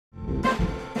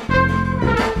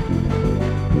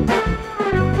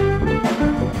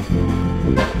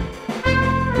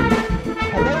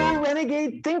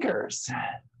Listeners,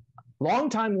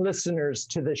 longtime listeners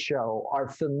to the show are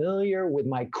familiar with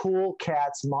my cool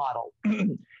cats model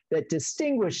that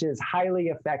distinguishes highly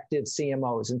effective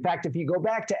CMOs. In fact, if you go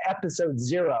back to episode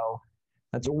 0,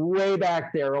 that's way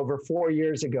back there over 4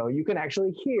 years ago, you can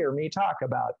actually hear me talk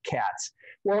about CATS.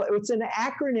 Well, it's an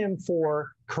acronym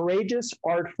for courageous,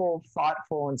 artful,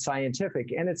 thoughtful, and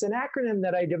scientific. And it's an acronym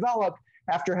that I developed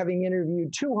after having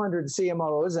interviewed 200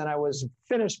 CMOs, and I was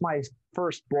finished my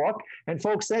first book, and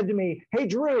folks said to me, "Hey,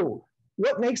 Drew,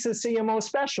 what makes a CMO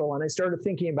special?" And I started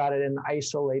thinking about it and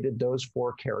isolated those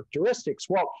 4 characteristics.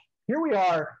 Well, here we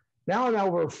are. Now I'm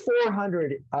over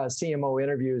 400 CMO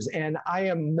interviews, and I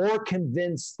am more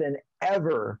convinced than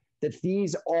ever that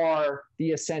these are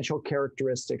the essential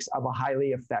characteristics of a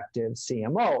highly effective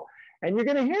CMO. And you're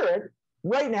going to hear it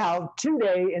right now,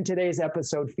 today, in today's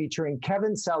episode featuring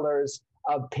Kevin Sellers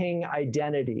of Ping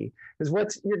Identity. Because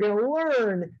what you're going to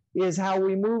learn is how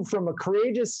we move from a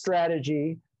courageous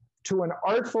strategy to an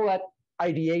artful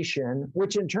ideation,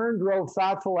 which in turn drove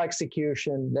thoughtful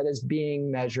execution that is being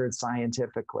measured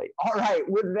scientifically. All right,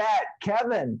 with that,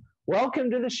 Kevin, welcome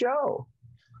to the show.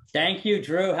 Thank you,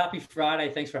 Drew. Happy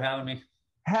Friday. Thanks for having me.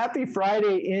 Happy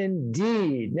Friday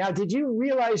indeed. Now, did you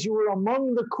realize you were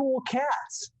among the cool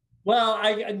cats? Well,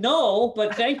 I know,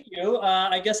 but thank you.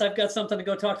 I guess I've got something to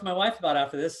go talk to my wife about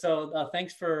after this. So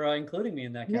thanks for including me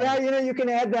in that category. Yeah, you know, you can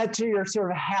add that to your sort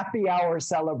of happy hour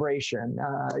celebration.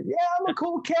 Yeah, I'm a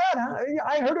cool cat. Huh?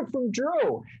 I heard it from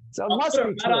Drew. So it must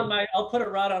be true. I'll put it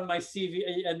right on my CV,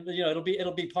 and you know,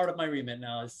 it'll be part of my remit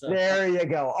now. There you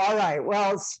go. All right.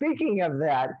 Well, speaking of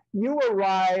that, you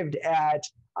arrived at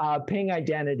Ping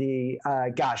Identity.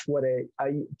 Gosh, what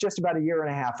just about a year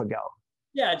and a half ago.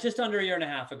 Yeah, just under a year and a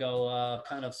half ago,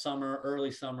 kind of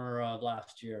early summer of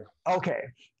last year. Okay.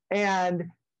 And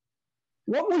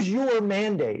what was your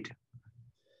mandate?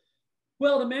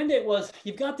 Well, the mandate was,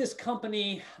 you've got this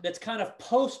company that's kind of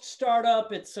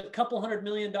post-startup. It's a couple $100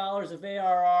 million of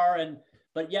ARR,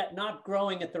 but yet not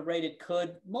growing at the rate it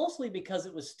could, mostly because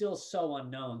it was still so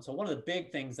unknown. So one of the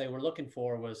big things they were looking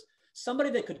for was somebody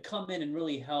that could come in and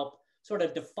really help sort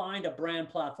of define a brand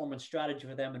platform and strategy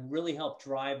for them and really help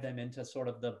drive them into sort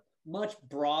of the much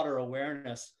broader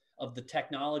awareness of the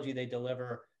technology they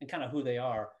deliver and kind of who they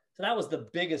are. So that was the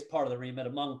biggest part of the remit,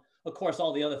 among, of course,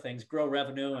 all the other things, grow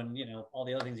revenue and, you know, all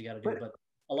the other things you got to do. But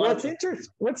a lot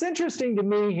what's interesting to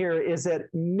me here is that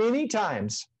many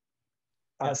times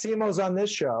CMOs on this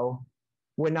show,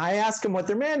 when I ask them what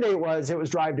their mandate was, it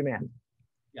was drive demand.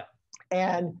 Yeah.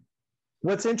 And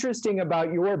what's interesting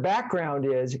about your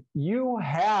background is you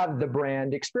have the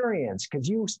brand experience because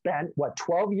you spent, what,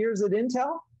 12 years at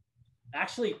Intel?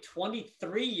 Actually,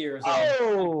 23 years.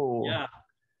 Oh! Yeah.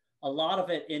 A lot of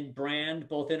it in brand,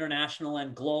 both international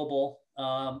and global,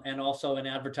 and also in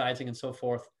advertising and so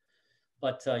forth.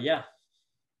 But yeah.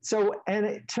 So,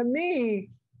 and to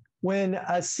me, when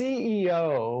a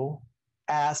CEO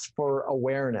asks for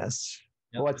awareness,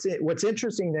 yep, what's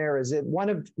interesting there is that one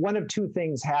of 2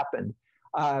 things happened.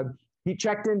 He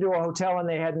checked into a hotel and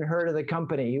they hadn't heard of the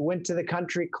company. He went to the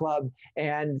country club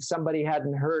and somebody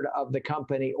hadn't heard of the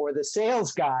company, or the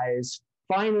sales guys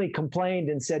finally complained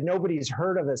and said, "Nobody's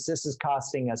heard of us. This is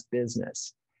costing us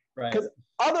business." Right. Because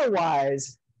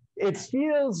otherwise, it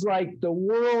feels like the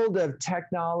world of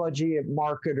technology of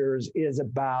marketers is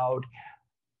about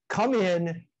come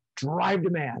in, drive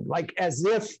demand, like as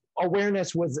if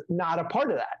awareness was not a part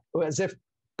of that, as if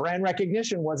brand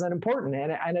recognition wasn't important.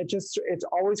 And it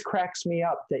always cracks me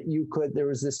up that there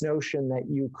was this notion that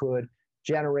you could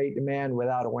generate demand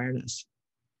without awareness.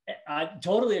 I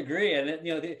totally agree. And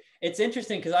it's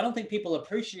interesting because I don't think people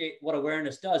appreciate what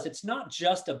awareness does. It's not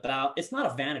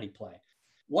a vanity play.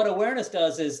 What awareness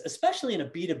does is, especially in a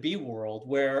B2B world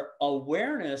where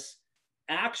awareness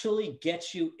actually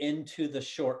gets you into the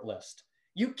short list.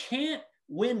 You can't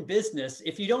win business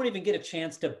if you don't even get a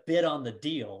chance to bid on the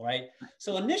deal, right?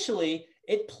 So initially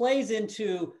it plays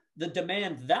into the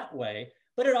demand that way,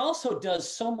 but it also does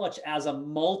so much as a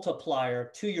multiplier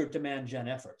to your demand gen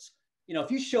efforts. You know, if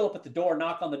you show up at the door,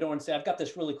 knock on the door and say, "I've got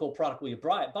this really cool product, will you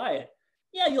buy it?"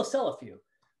 Yeah, you'll sell a few.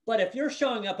 But if you're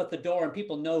showing up at the door and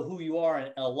people know who you are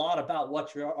and a lot about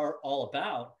what you are all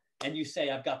about, and you say,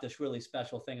 "I've got this really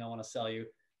special thing I want to sell you,"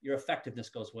 your effectiveness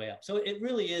goes way up. So it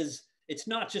really is, it's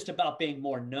not just about being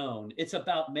more known. It's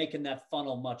about making that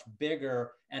funnel much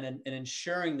bigger and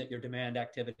ensuring that your demand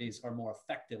activities are more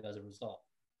effective as a result.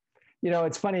 You know,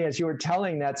 it's funny, as you were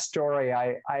telling that story,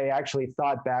 I actually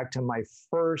thought back to my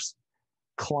first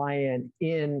client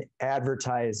in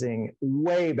advertising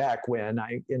way back when.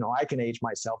 I can age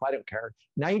myself, I don't care.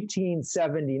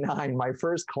 1979, my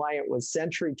first client was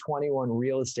Century 21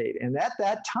 Real Estate. And at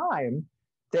that time,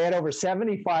 They had over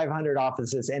 7,500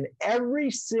 offices, and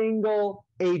every single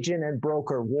agent and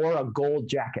broker wore a gold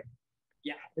jacket.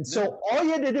 Yeah. And so all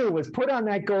you had to do was put on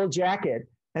that gold jacket,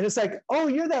 and it's like, oh,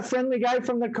 you're that friendly guy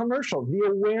from the commercial. The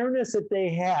awareness that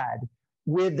they had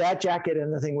with that jacket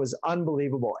and the thing was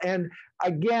unbelievable. And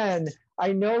again,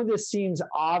 I know this seems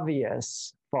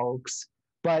obvious, folks,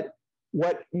 but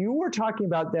what you were talking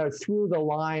about there through the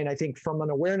line, I think from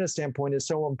an awareness standpoint is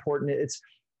so important. It's,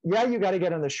 yeah, you got to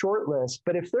get on the short list,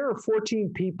 but if there are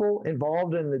 14 people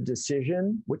involved in the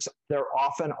decision, which there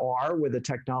often are with a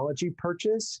technology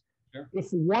purchase, sure.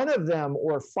 If one of them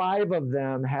or 5 of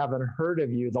them haven't heard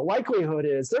of you, the likelihood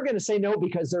is they're going to say no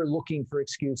because they're looking for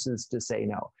excuses to say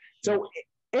no. So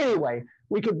anyway,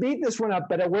 we could beat this one up,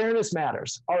 but awareness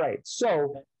matters. All right,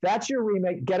 so that's your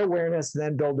remake, get awareness,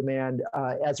 then build demand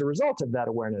as a result of that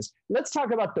awareness. Let's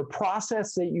talk about the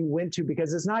process that you went to,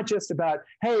 because it's not just about,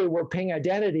 hey, we're ping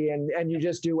identity and you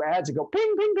just do ads and go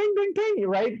ping, ping, ping, ping, ping,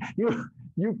 right?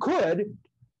 You could,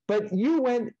 but you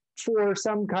went for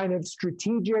some kind of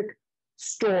strategic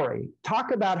story.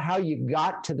 Talk about how you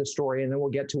got to the story, and then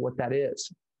we'll get to what that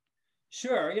is.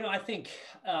 Sure. I think,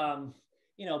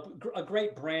 a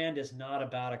great brand is not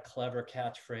about a clever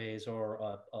catchphrase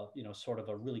or sort of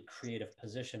a really creative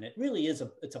position. It really is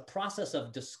it's a process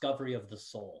of discovery of the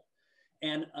soul.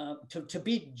 And to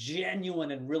be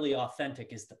genuine and really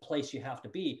authentic is the place you have to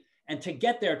be. And to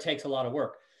get there takes a lot of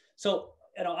work. So,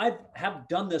 I have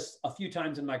done this a few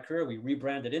times in my career. We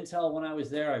rebranded Intel when I was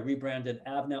there. I rebranded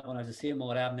Avnet when I was a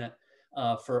CMO at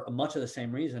Avnet for much of the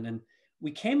same reason. And we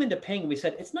came into Ping and we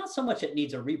said, it's not so much it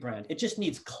needs a rebrand. It just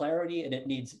needs clarity, and it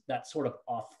needs that sort of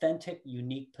authentic,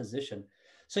 unique position.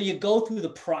 So you go through the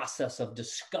process of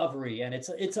discovery, and it's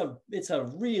a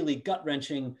really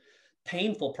gut-wrenching,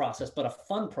 painful process, but a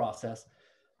fun process.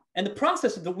 And the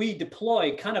process that we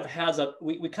deploy kind of has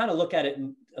we kind of look at it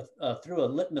through a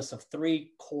litmus of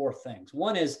 3 core things.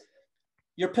 One is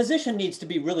your position needs to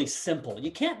be really simple.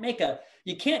 You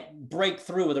can't break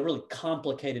through with a really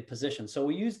complicated position. So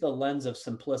we use the lens of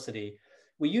simplicity.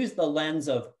 We use the lens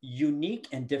of unique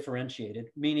and differentiated,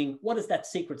 meaning what is that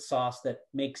secret sauce that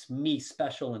makes me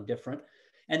special and different?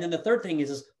 And then the third thing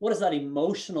is what is that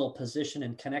emotional position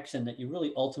and connection that you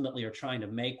really ultimately are trying to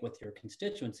make with your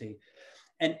constituency?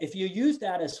 And if you use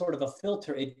that as sort of a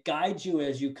filter, it guides you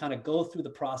as you kind of go through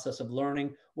the process of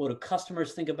learning. What do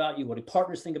customers think about you? What do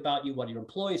partners think about you? What do your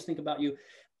employees think about you?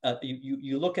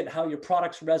 You look at how your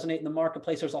products resonate in the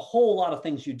marketplace. There's a whole lot of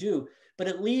things you do, but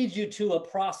it leads you to a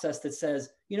process that says,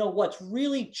 what's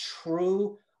really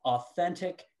true,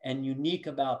 authentic, and unique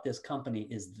about this company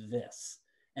is this.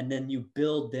 And then you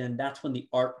build, that's when the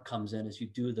art comes in, as you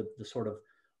do the sort of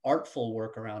artful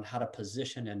work around how to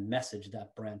position and message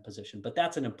that brand position. But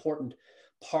that's an important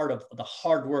part of the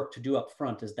hard work to do up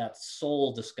front, is that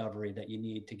soul discovery that you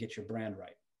need to get your brand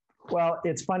right. Well,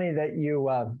 it's funny that you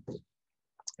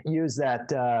use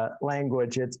that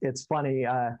language. It's funny.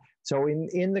 So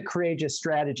in the courageous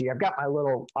strategy, I've got my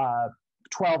little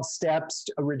 12 steps,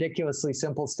 ridiculously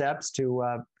simple steps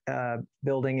to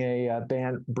building a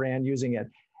brand using it.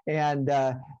 And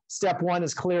step 1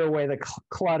 is clear away the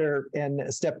clutter.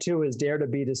 And step 2 is dare to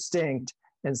be distinct.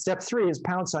 And step 3 is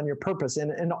pounce on your purpose.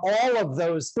 And all of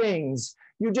those things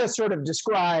you just sort of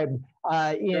described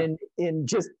in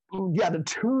just,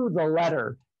 to the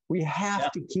letter. We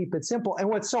have to keep it simple. And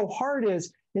what's so hard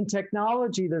is in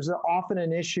technology, there's often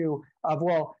an issue of,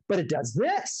 well, but it does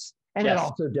this. And it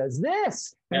also does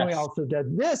this, and we also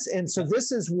did this. And so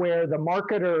this is where the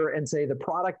marketer and say the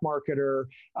product marketer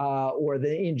or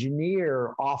the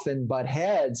engineer often butt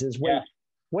heads is,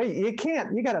 wait,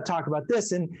 you got to talk about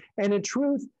this. And in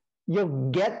truth,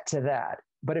 you'll get to that.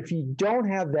 But if you don't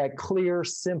have that clear,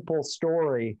 simple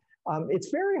story, it's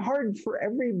very hard for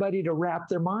everybody to wrap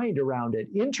their mind around it,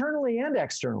 internally and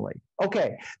externally.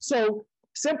 Okay, so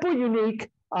simple, unique,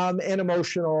 and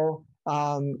emotional.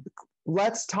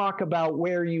 Let's talk about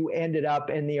where you ended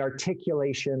up in the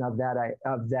articulation of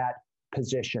that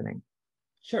positioning.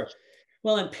 Sure.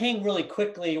 Well, in Ping, really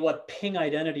quickly, what Ping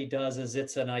Identity does is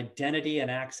it's an identity and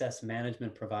access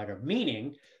management provider,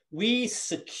 meaning we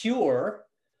secure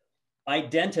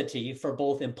identity for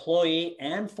both employee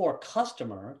and for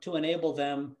customer to enable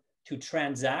them to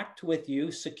transact with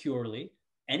you securely,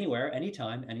 anywhere,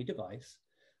 anytime, any device.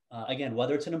 Again,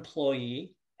 whether it's an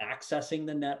employee accessing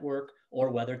the network or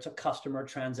whether it's a customer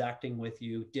transacting with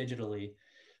you digitally.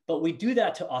 But we do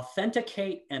that to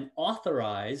authenticate and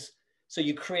authorize. So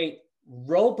you create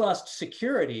robust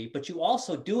security, but you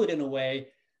also do it in a way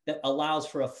that allows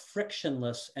for a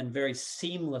frictionless and very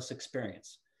seamless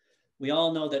experience. We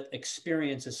all know that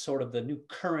experience is sort of the new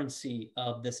currency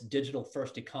of this digital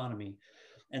first economy.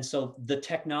 And so the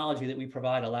technology that we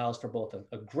provide allows for both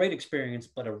a great experience,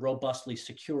 but a robustly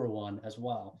secure one as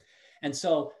well. And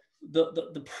so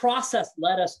the process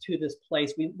led us to this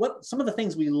place. Some of the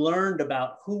things we learned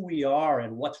about who we are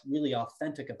and what's really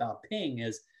authentic about Ping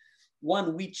is,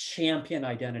 one, we champion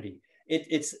identity.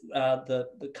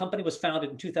 The company was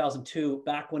founded in 2002,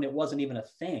 back when it wasn't even a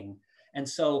thing. And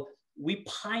so we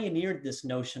pioneered this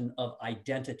notion of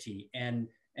identity and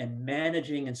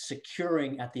managing and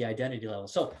securing at the identity level.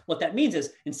 So what that means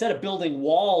is, instead of building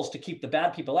walls to keep the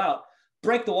bad people out,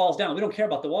 break the walls down. We don't care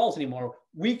about the walls anymore.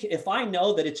 If I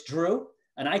know that it's Drew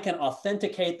and I can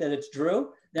authenticate that it's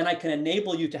Drew, then I can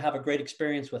enable you to have a great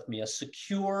experience with me, a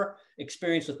secure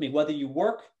experience with me, whether you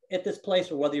work at this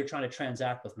place or whether you're trying to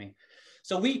transact with me.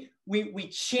 So we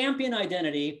champion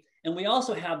identity, and we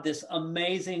also have this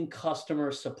amazing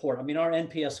customer support. I mean, our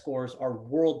NPS scores are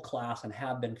world-class and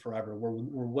have been forever.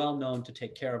 We're well known to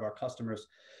take care of our customers.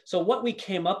 So what we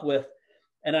came up with,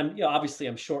 and obviously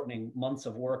I'm shortening months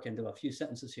of work into a few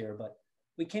sentences here, but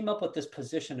we came up with this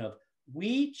position of,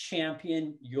 we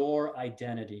champion your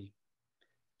identity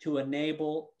to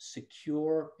enable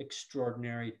secure,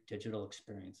 extraordinary digital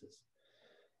experiences.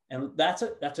 And that's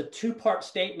a two-part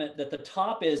statement. That the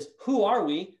top is, who are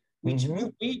we?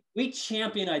 We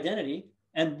champion identity.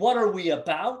 And what are we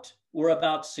about? We're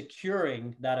about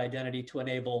securing that identity to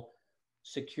enable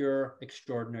secure,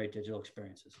 extraordinary digital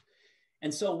experiences.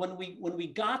 And so when we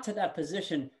got to that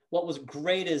position, what was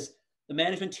great is the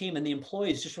management team and the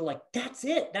employees just were like, that's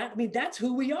it. That's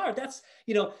who we are.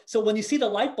 So when you see the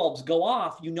light bulbs go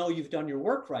off, you've done your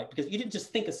work right, because you didn't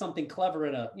just think of something clever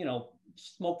in a,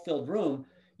 smoke-filled room.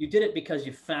 You did it because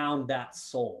you found that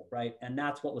soul, right? And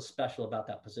that's what was special about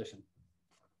that position.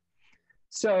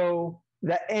 So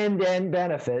the end-to-end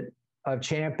benefit of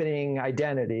championing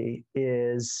identity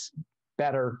is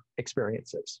better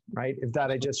experiences, right? Is that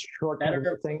I just shortcut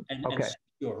the thing? Okay. And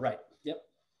secure, right? Yep.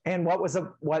 And what was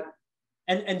what?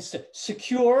 And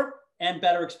secure and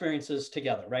better experiences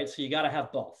together, right? So you got to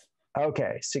have both.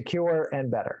 Okay, secure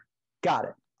and better. Got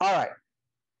it. All right.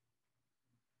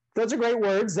 Those are great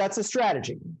words. That's a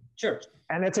strategy. Sure.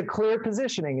 And it's a clear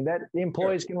positioning that the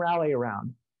employees can rally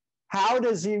around. How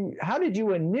did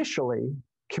you initially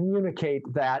communicate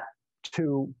that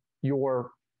to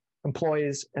your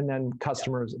employees and then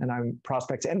customers and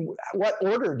prospects? And what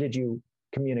order did you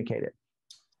communicate it?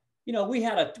 We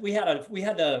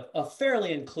had a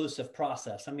fairly inclusive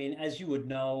process. I mean, as you would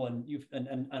know,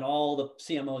 and all the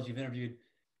CMOs you've interviewed,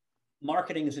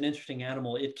 marketing is an interesting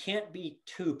animal. It can't be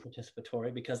too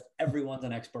participatory because everyone's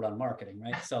an expert on marketing,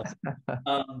 right? So,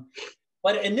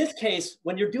 but in this case,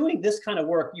 when you're doing this kind of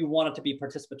work, you want it to be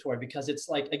participatory, because it's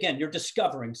like, again, you're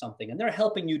discovering something and they're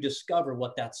helping you discover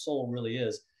what that soul really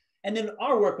is. And then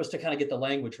our work was to kind of get the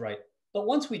language right. But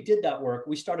once we did that work,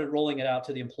 we started rolling it out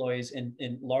to the employees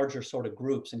in larger sort of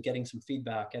groups and getting some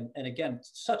feedback. And again,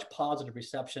 such positive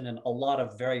reception and a lot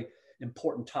of very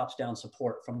important tops-down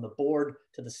support from the board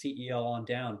to the CEO on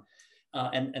down.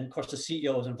 And of course, the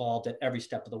CEO is involved at every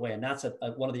step of the way. And that's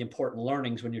one of the important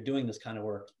learnings when you're doing this kind of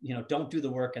work. Don't do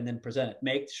the work and then present it.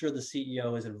 Make sure the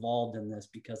CEO is involved in this,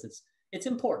 because it's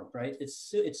important, right?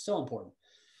 It's so important.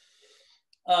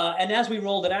 And as we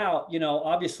rolled it out,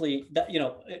 obviously that,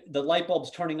 the light bulbs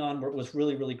turning on was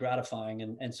really, really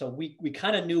gratifying. And so we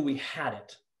kind of knew we had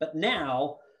it. But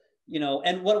now,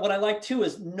 and what I like too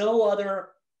is no other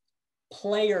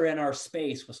player in our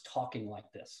space was talking like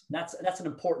this. That's an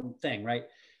important thing, right?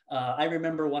 I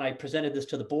remember when I presented this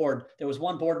to the board, there was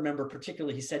one board member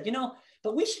particularly, he said,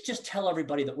 but we should just tell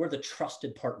everybody that we're the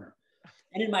trusted partner.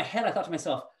 And in my head, I thought to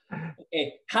myself,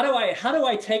 okay, how do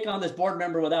I take on this board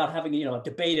member without having, a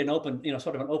debate and open,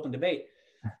 sort of an open debate?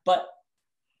 But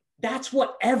that's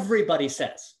what everybody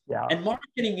says. Yeah. And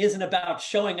marketing isn't about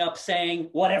showing up saying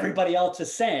what everybody else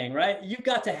is saying, right? You've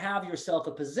got to have yourself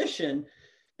a position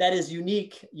that is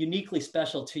uniquely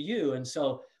special to you. And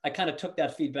so I kind of took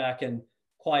that feedback and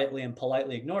quietly and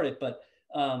politely ignored it. But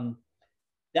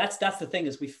that's the thing,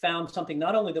 is we found something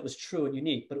not only that was true and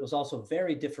unique, but it was also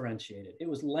very differentiated. It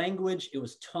was language, it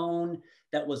was tone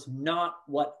that was not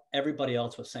what everybody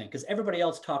else was saying, because everybody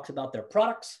else talks about their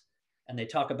products and they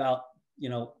talk about,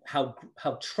 how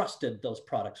trusted those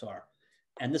products are.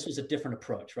 And this was a different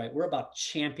approach, right? We're about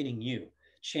championing you,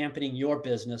 championing your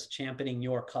business, championing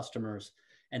your customers.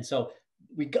 And so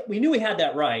we knew we had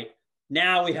that right.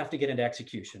 Now we have to get into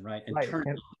execution, right?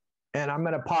 And I'm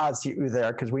going to pause you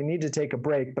there because we need to take a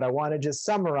break, but I want to just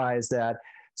summarize that.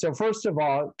 So first of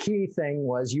all, key thing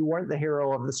was you weren't the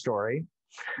hero of the story,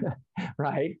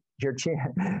 right?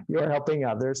 You're helping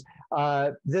others.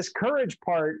 This courage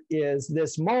part is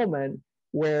this moment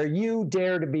where you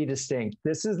dare to be distinct.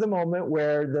 This is the moment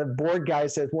where the board guy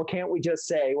says, well, can't we just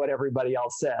say what everybody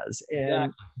else says?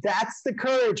 And that's the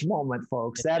courage moment,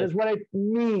 folks. That is what I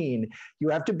mean. You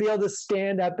have to be able to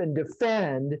stand up and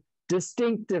defend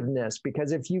distinctiveness,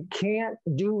 because if you can't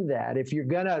do that, if you're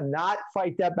going to not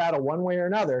fight that battle one way or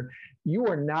another, you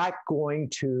are not going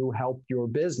to help your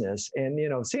business. And,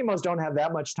 CMOs don't have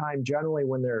that much time generally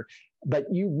when they're, but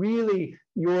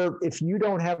if you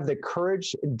don't have the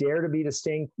courage, dare to be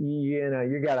distinct,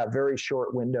 you got a very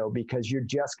short window, because you're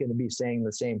just going to be saying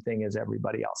the same thing as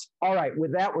everybody else. All right,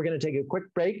 with that, we're going to take a quick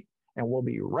break and we'll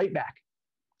be right back.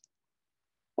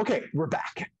 Okay, we're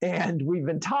back. And we've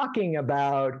been talking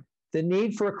about the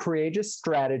need for a courageous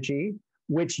strategy,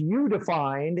 which you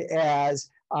defined as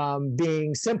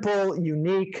being simple,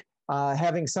 unique,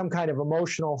 having some kind of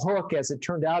emotional hook. As it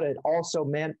turned out, it also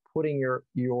meant putting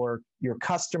your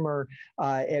customer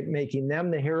at making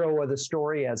them the hero of the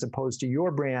story as opposed to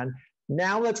your brand.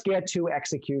 Now let's get to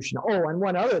execution. Oh, and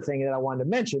one other thing that I wanted to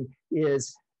mention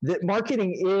is that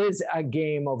marketing is a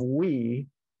game of we.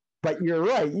 But you're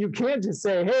right. You can't just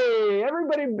say, hey,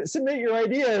 everybody submit your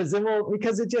ideas,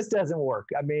 because it just doesn't work.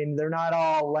 I mean, they're not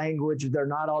all language. They're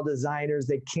not all designers.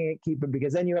 They can't keep it,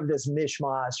 because then you have this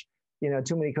mishmash,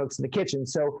 too many cooks in the kitchen.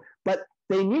 So, but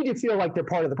they need to feel like they're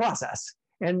part of the process,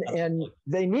 and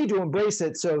they need to embrace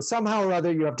it. So somehow or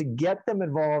other, you have to get them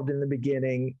involved in the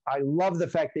beginning. I love the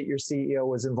fact that your CEO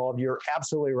was involved. You're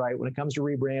absolutely right. When it comes to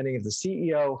rebranding, if the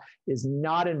CEO is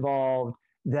not involved,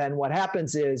 then what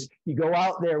happens is you go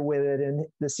out there with it and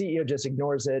the CEO just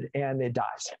ignores it and it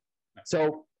dies.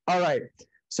 So, all right.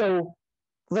 So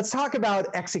let's talk about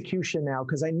execution now,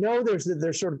 because I know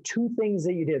there's sort of two things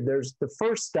that you did. There's the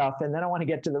first stuff, and then I want to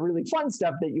get to the really fun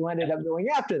stuff that you ended up doing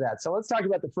after that. So let's talk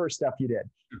about the first stuff you did.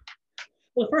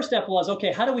 Well, the first step was,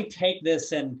 okay, how do we take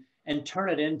this and turn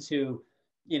it into,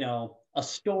 a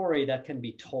story that can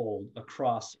be told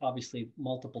across obviously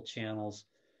multiple channels?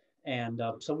 And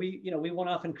so we went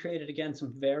off and created, again,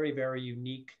 some very, very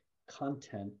unique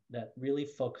content that really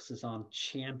focuses on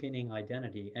championing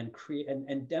identity and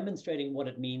and demonstrating what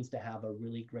it means to have a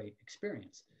really great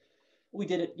experience. We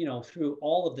did it, through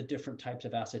all of the different types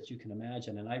of assets you can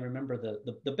imagine. And I remember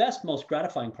the best, most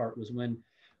gratifying part was when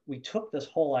we took this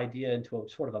whole idea into a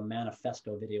sort of a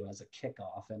manifesto video as a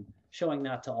kickoff, and showing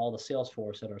that to all the sales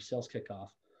force at our sales kickoff.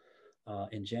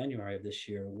 In January of this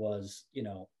year was,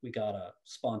 we got a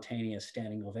spontaneous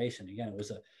standing ovation. Again, it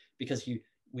was because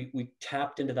we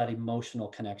tapped into that emotional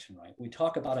connection, right? We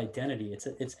talk about identity.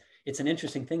 It's an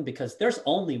interesting thing, because there's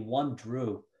only one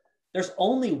Drew. There's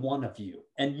only one of you,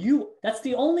 and that's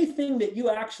the only thing that you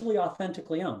actually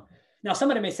authentically own. Now,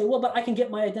 somebody may say, well, but I can get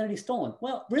my identity stolen.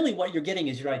 Well, really what you're getting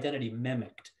is your identity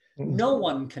mimicked. Mm-hmm. No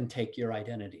one can take your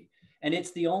identity. And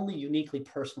it's the only uniquely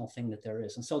personal thing that there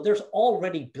is. And so there's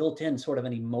already built in sort of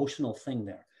an emotional thing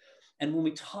there. And when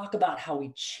we talk about how we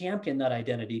champion that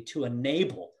identity to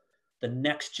enable the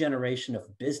next generation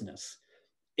of business,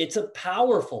 it's a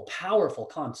powerful, powerful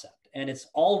concept. And it's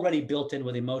already built in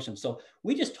with emotion. So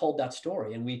we just told that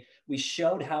story, and we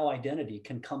showed how identity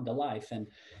can come to life. And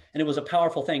it was a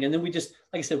powerful thing. And then we just,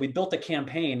 like I said, we built a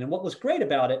campaign. And what was great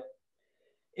about it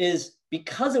is,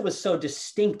 because it was so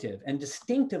distinctive and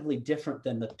distinctively different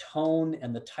than the tone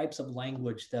and the types of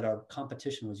language that our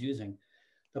competition was using,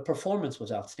 the performance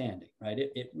was outstanding, right?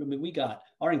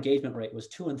 Our engagement rate was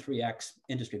 2 and 3x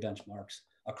industry benchmarks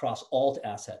across all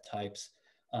asset types.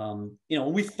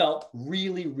 We felt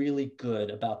really, really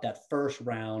good about that first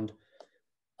round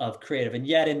of creative. And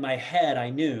yet in my head, I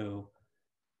knew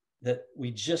that we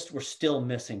just were still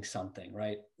missing something,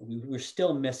 right? We were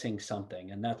still missing something.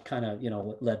 And that kind of,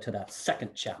 led to that second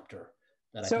chapter.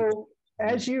 So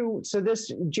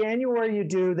this January you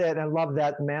do that, I love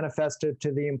that manifesto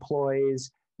to the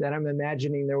employees. Then I'm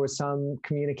imagining there was some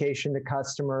communication to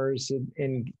customers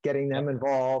in getting them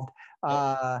involved.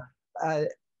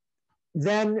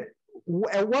 Then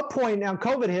at what point, now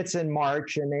COVID hits in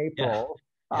March and April,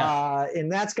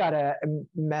 and that's got to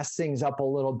mess things up a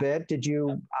little bit. Did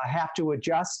you have to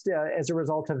adjust as a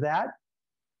result of that?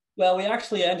 Well, we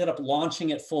actually ended up launching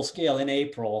it full scale in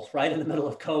April, right in the middle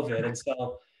of COVID. And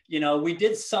so, we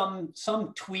did some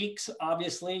tweaks,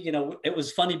 obviously. It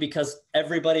was funny because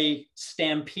everybody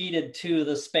stampeded to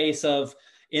the space of,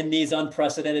 in these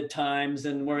unprecedented times,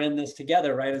 and we're in this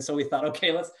together, right? And so we thought,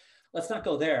 okay, let's not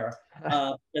go there,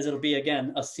 as it'll be,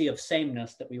 again, a sea of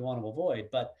sameness that we want to avoid.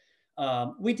 But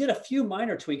we did a few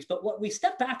minor tweaks, but what we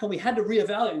stepped back and we had to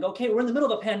reevaluate and go, okay, we're in the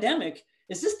middle of a pandemic.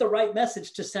 Is this the right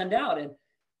message to send out? And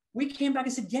we came back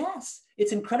and said, yes,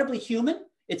 it's incredibly human.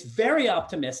 It's very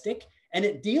optimistic. And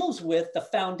it deals with the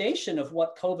foundation of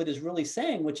what COVID is really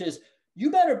saying, which is you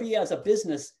better be, as a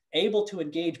business, able to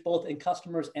engage both in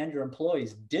customers and your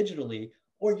employees digitally,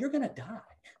 or you're going to die.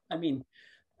 I mean,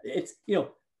 it's,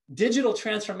 digital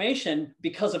transformation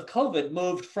because of COVID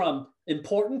moved from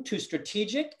important to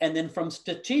strategic, and then from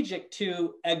strategic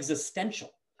to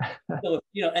existential. So,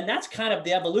 and that's kind of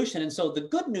the evolution. And so the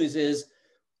good news is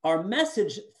our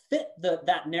message fit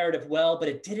that narrative well, but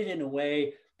it did it in a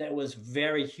way that was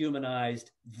very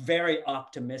humanized, very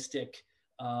optimistic,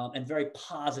 and very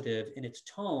positive in its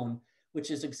tone, which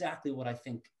is exactly what I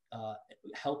think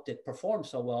helped it perform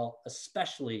so well,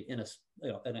 especially in a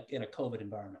COVID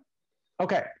environment.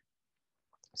 Okay.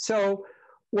 So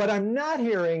what I'm not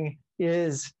hearing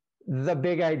is the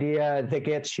big idea that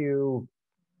gets you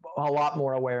a lot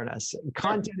more awareness.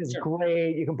 Content is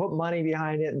great. You can put money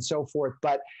behind it and so forth,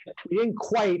 but you didn't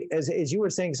quite, as you were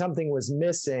saying, something was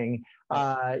missing.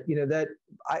 That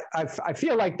I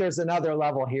feel like there's another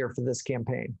level here for this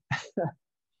campaign.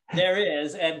 There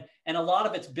is, and a lot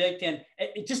of it's baked in.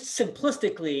 It just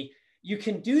simplistically, you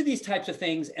can do these types of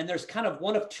things, and there's kind of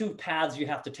one of two paths you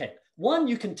have to take. One,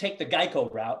 you can take the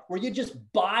Geico route, where you just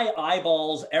buy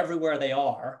eyeballs everywhere they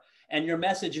are, and your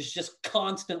message is just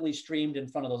constantly streamed in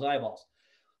front of those eyeballs.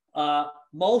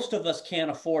 Most of us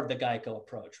can't afford the Geico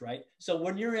approach, right? So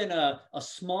when you're in a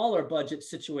smaller budget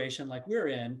situation like we're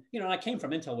in, I came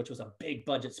from Intel, which was a big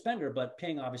budget spender, but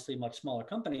paying obviously a much smaller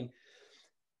company,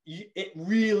 it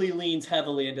really leans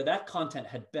heavily into that content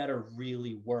had better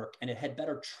really work, and it had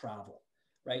better travel,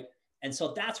 right? And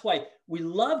so that's why we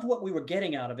loved what we were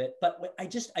getting out of it, but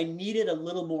I needed a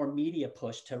little more media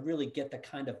push to really get the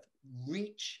kind of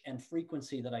reach and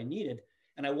frequency that I needed,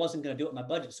 and I wasn't going to do it in my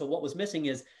budget. So what was missing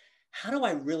is, how do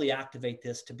I really activate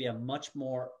this to be a much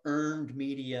more earned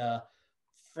media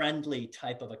friendly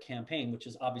type of a campaign, which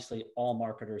is obviously all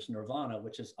marketers' nirvana,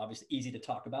 which is obviously easy to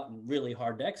talk about and really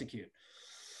hard to execute.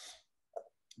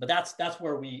 But that's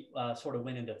where we sort of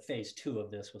went into phase 2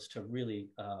 of this, was to really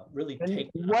take.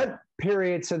 What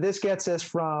period? So this gets us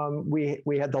from, we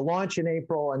had the launch in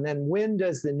April, and then when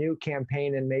does the new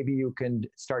campaign, and maybe you can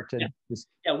start to.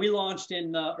 Yeah, we launched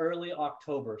in early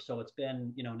October, so it's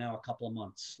been now a couple of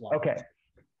months long. Okay.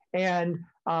 And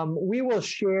we will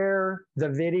share the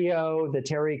video, the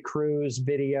Terry Crews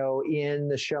video, in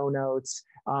the show notes.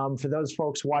 For those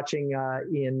folks watching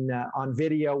on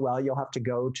video, well, you'll have to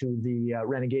go to the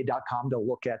renegade.com to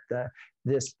look at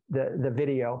the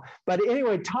video. But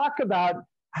anyway, talk about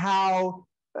how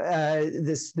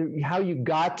how you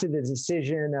got to the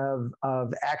decision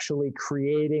of actually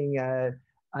creating an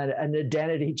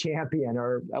identity champion,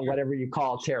 or whatever you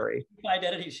call Terry.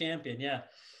 Identity champion, yeah.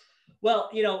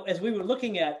 Well, as we were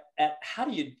looking at how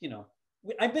do you,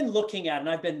 I've been looking at,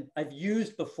 and I've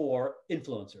used before,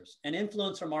 influencers and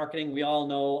influencer marketing. We all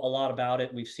know a lot about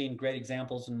it. We've seen great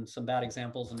examples and some bad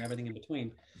examples and everything in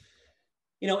between.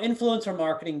 Influencer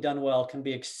marketing done well can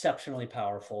be exceptionally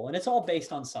powerful, and it's all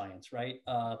based on science, right?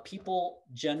 People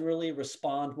generally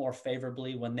respond more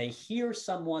favorably when they hear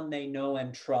someone they know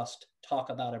and trust talk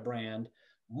about a brand,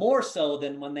 more so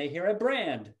than when they hear a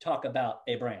brand talk about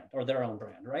a brand or their own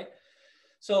brand, right?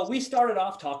 So we started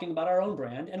off talking about our own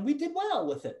brand, and we did well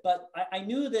with it, but I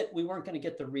knew that we weren't going to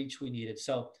get the reach we needed.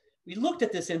 So we looked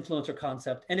at this influencer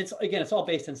concept, and it's all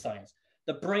based in science.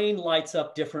 The brain lights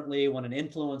up differently when an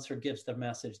influencer gives the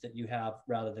message that you have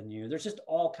rather than you. There's just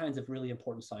all kinds of really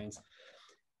important science.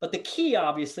 But the key,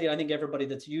 obviously, I think everybody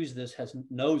that's used this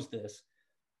knows this,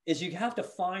 is you have to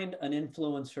find an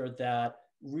influencer that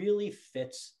really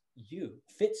fits you,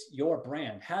 fits your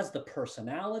brand, has the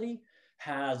personality,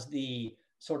 has the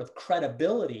sort of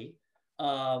credibility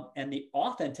and the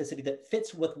authenticity that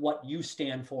fits with what you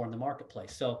stand for in the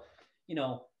marketplace. So,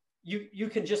 you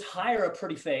can just hire a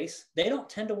pretty face. They don't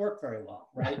tend to work very well,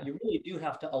 right? You really do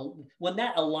have to, when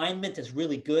that alignment is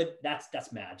really good,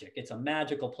 that's magic. It's a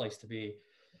magical place to be.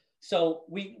 So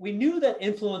we knew that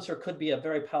influencer could be a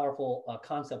very powerful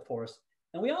concept for us.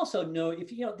 And we also know,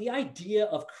 the idea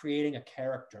of creating a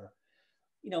character,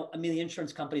 the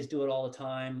insurance companies do it all the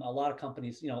time. A lot of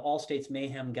companies, Allstate's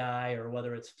Mayhem Guy, or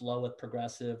whether it's Flow with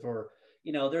Progressive, or,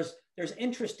 there's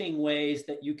interesting ways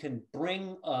that you can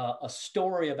bring a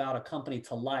story about a company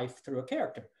to life through a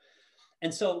character.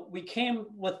 And so we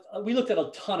looked at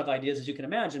a ton of ideas, as you can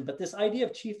imagine, but this idea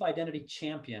of chief identity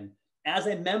champion as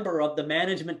a member of the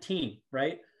management team,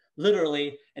 right?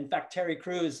 Literally, in fact, Terry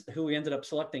Crews, who we ended up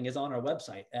selecting, is on our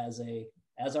website as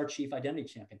our chief identity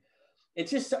champion. It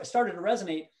just started to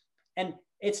resonate. And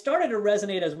it started to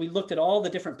resonate as we looked at all the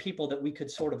different people that we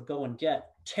could sort of go and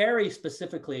get. Terry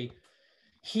specifically,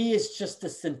 he is just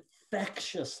this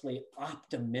infectiously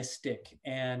optimistic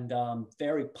and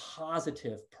very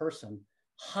positive person,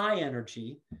 high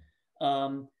energy,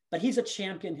 but he's a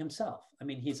champion himself. I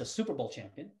mean, he's a Super Bowl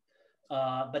champion,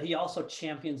 but he also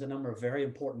champions a number of very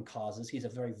important causes. He's a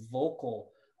very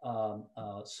vocal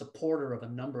supporter of a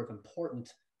number of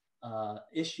important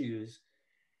issues.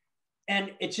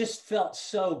 And it just felt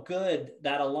so good,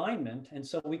 that alignment. And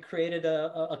so we created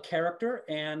a character,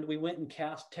 and we went and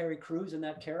cast Terry Crews in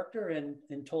that character, and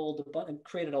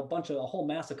created a whole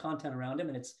mass of content around him.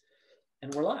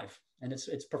 And we're live, and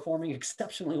it's performing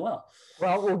exceptionally well.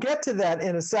 Well, we'll get to that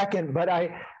in a second. But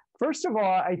first of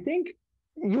all, I think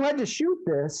you had to shoot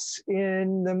this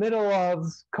in the middle of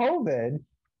COVID,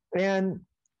 and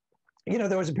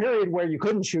there was a period where you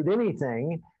couldn't shoot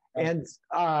anything. Right. And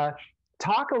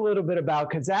talk a little bit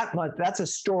about, because that's a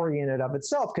story in and of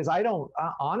itself, because I don't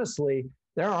honestly,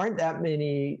 there aren't that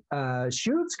many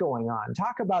shoots going on.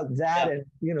 Talk about that.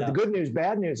 Yeah. And the good news,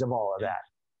 bad news of all of that.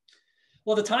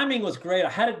 Well, the timing was great.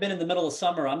 Had it been in the middle of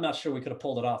summer, I'm not sure we could have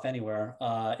pulled it off anywhere.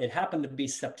 It happened to be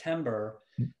September,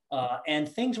 and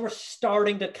things were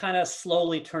starting to kind of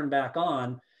slowly turn back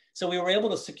on. So we were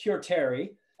able to secure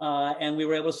Terry, and we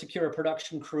were able to secure a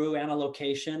production crew and a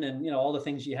location, and all the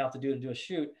things you have to do a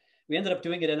shoot. We ended up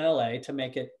doing it in LA to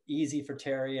make it easy for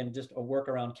Terry and just a work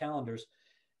around calendars.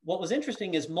 What was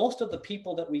interesting is most of the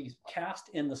people that we cast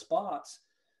in the spots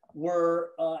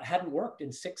hadn't worked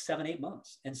in 6, 7, 8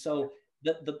 months. And so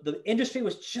the industry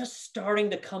was just starting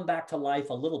to come back to life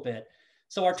a little bit.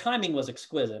 So our timing was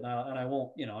exquisite. And I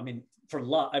won't, for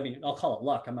luck, I'll call it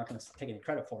luck. I'm not going to take any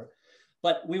credit for it.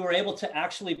 But we were able to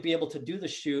actually be able to do the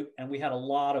shoot, and we had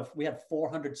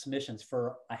 400 submissions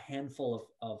for a handful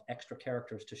of extra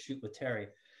characters to shoot with Terry,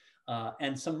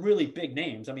 and some really big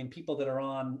names. I mean, people that are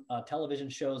on television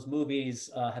shows,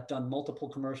 movies, have done multiple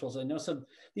commercials. I know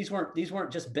these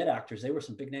weren't just bit actors; they were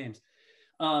some big names.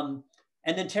 And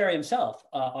then Terry himself,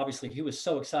 obviously, he was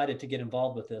so excited to get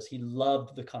involved with this. He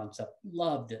loved the concept,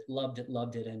 loved it,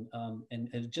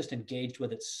 and just engaged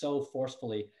with it so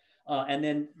forcefully. And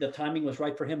then the timing was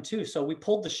right for him too. So we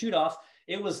pulled the shoot off.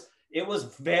 It was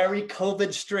very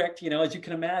COVID strict, as you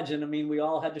can imagine. I mean, we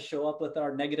all had to show up with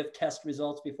our negative test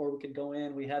results before we could go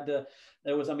in.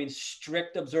 There was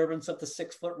strict observance of the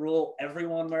 6-foot rule,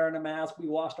 everyone wearing a mask. We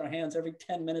washed our hands every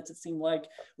 10 minutes. It seemed like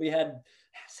we had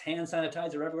hand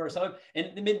sanitizer everywhere.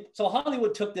 So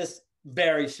Hollywood took this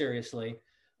very seriously,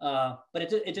 but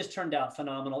it just turned out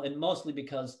phenomenal. And mostly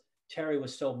because Terry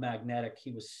was so magnetic.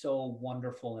 He was so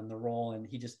wonderful in the role, and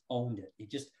he just owned it.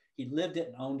 He lived it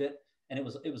and owned it, and it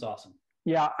was awesome.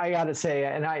 Yeah, I got to say,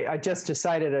 and I just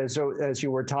decided as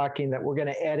you were talking that we're going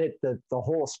to edit the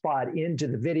whole spot into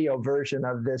the video version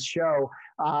of this show.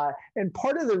 And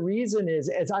part of the reason is,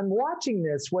 as I'm watching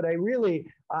this, I'm really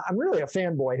a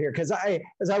fanboy here, because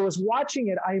as I was watching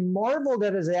it, I marveled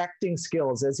at his acting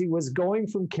skills as he was going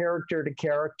from character to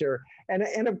character.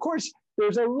 And of course,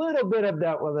 there's a little bit of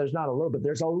that. Well, there's not a little bit.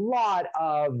 There's a lot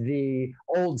of the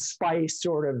Old Spice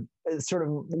sort of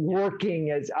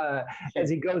working as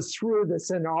he goes through the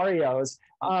scenarios.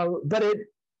 But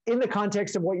in the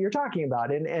context of what you're talking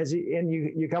about, and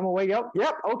you come away, yep,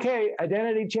 okay,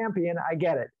 identity champion, I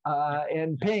get it.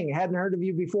 And ping, hadn't heard of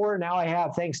you before, now I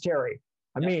have. Thanks, Terry.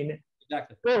 I mean,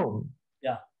 exactly. Boom.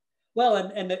 Yeah. Well,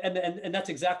 and that's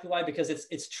exactly why, because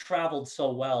it's traveled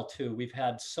so well too. We've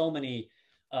had so many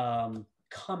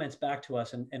comments back to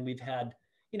us, and we've had,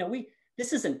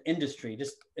 this is an industry.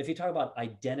 Just if you talk about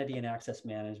identity and access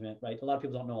management, right? A lot of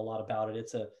people don't know a lot about it.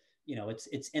 It's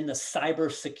it's in the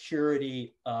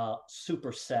cybersecurity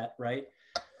superset, right?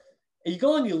 You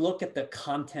go and you look at the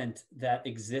content that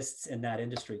exists in that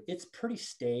industry. It's pretty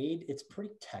staid. It's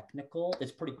pretty technical.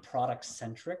 It's pretty product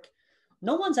centric.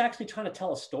 No one's actually trying to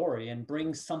tell a story and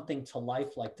bring something to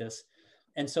life like this.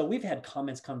 And so we've had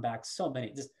comments come back, so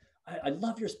many. I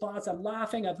love your spots. I'm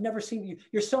laughing. I've never seen you.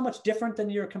 You're so much different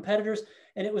than your competitors.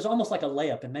 And it was almost like a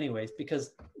layup in many ways,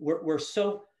 because we're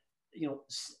so,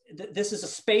 this is a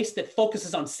space that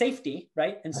focuses on safety,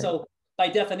 right? And so by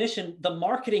definition, the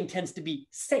marketing tends to be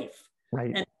safe.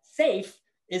 Right. And safe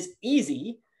is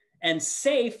easy, and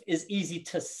safe is easy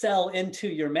to sell into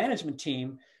your management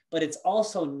team, but it's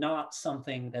also not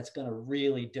something that's going to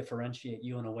really differentiate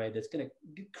you in a way that's going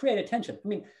to create attention. I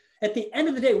mean, at the end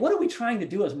of the day, what are we trying to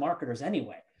do as marketers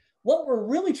anyway? What we're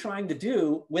really trying to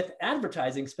do with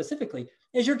advertising specifically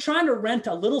is you're trying to rent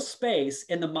a little space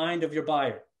in the mind of your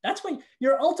buyer. That's what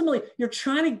you're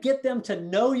trying to get them to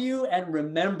know you and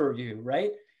remember you,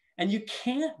 right? And you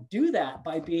can't do that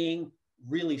by being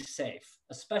really safe,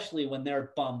 especially when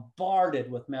they're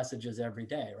bombarded with messages every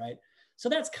day, right? So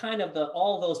that's kind of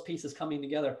all those pieces coming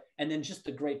together. And then just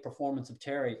the great performance of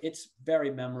Terry. It's very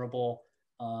memorable.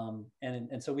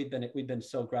 And so we've been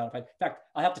so gratified. In fact,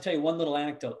 I have to tell you one little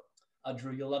anecdote.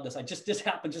 Drew, you'll love this. This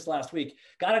happened just last week.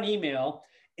 Got an email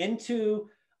into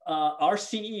our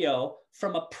CEO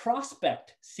from a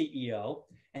prospect CEO.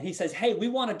 And he says, hey, we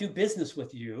want to do business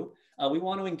with you. We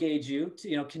want to engage you.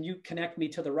 Can you connect me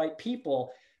to the right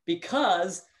people?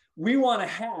 Because we want to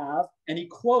have, and he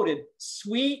quoted,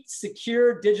 sweet,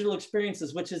 secure digital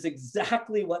experiences, which is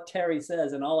exactly what Terry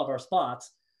says in all of our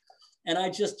spots. And I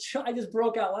just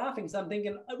broke out laughing because I'm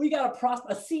thinking, we got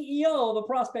a CEO of a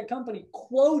prospect company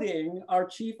quoting our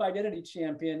chief identity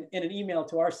champion in an email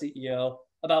to our CEO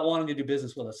about wanting to do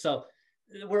business with us. So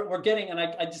we're getting, and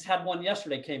I just had one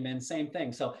yesterday came in, same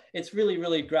thing. So it's really,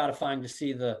 really gratifying to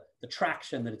see the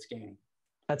traction that it's gaining.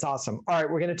 That's awesome. All right,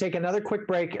 we're going to take another quick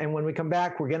break. And when we come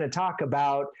back, we're going to talk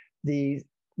about the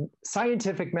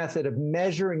scientific method of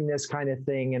measuring this kind of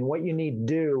thing and what you need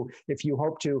to do if you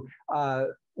hope to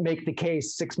make the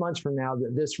case 6 months from now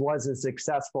that this was as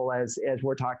successful as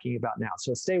we're talking about now.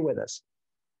 So stay with us.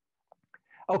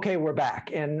 Okay, we're back,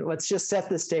 and let's just set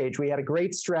the stage. We had a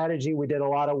great strategy. We did a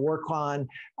lot of work on.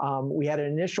 We had an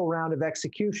initial round of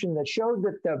execution that showed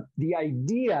that the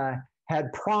idea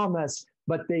had promise,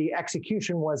 but the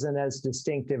execution wasn't as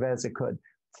distinctive as it could.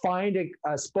 Find a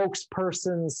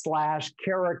spokesperson /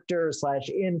 character /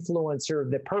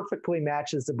 influencer that perfectly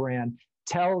matches the brand,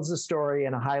 tells the story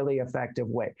in a highly effective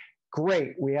way.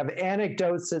 Great. We have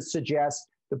anecdotes that suggest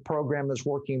the program is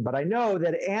working, but I know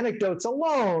that anecdotes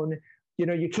alone,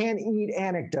 you can't eat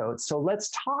anecdotes. So let's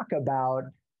talk about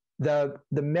the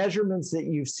measurements that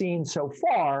you've seen so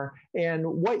far and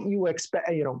what you expect,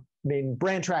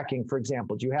 brand tracking, for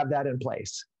example. Do you have that in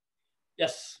place?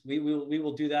 Yes, we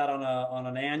will do that on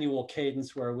an annual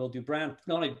cadence where we'll do not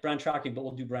only brand tracking, but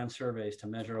we'll do brand surveys to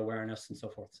measure awareness and so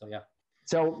forth. So yeah.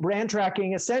 So brand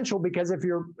tracking essential, because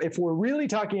if we're really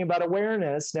talking about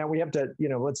awareness, now we have to,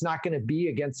 it's not going to be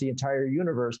against the entire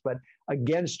universe, but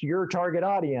against your target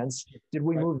audience, did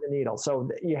we move the needle? So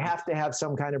you have to have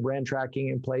some kind of brand tracking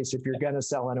in place if you're going to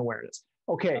sell an awareness.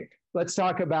 Okay, let's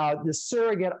talk about the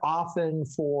surrogate often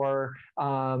for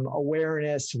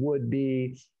awareness would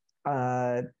be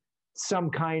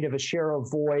some kind of a share of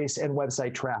voice and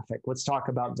website traffic. Let's talk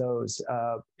about those.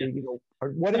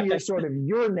 What are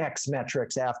your next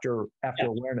metrics after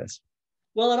awareness?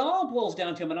 Well, it all boils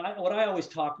down to, what I always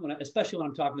talk, especially when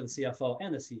I'm talking to the CFO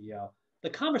and the CEO,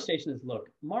 the conversation is, look,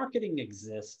 marketing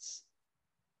exists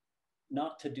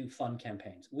not to do fun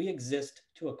campaigns. We exist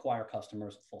to acquire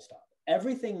customers, full stop.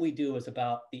 Everything we do is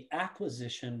about the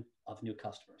acquisition of new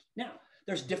customers. Now,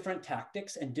 there's different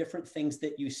tactics and different things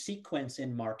that you sequence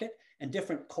in market and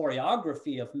different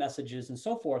choreography of messages and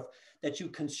so forth that you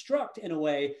construct in a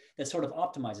way that sort of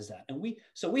optimizes that. And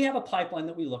so we have a pipeline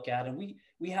that we look at, and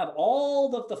we have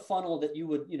all of the funnel that you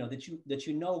would, that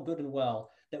you know good and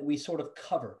well, that we sort of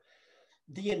cover.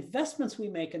 The investments we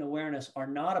make in awareness are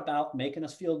not about making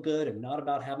us feel good and not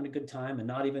about having a good time and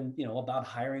not even, about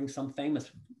hiring some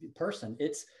famous person.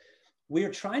 We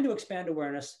are trying to expand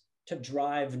awareness to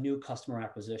drive new customer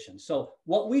acquisition. So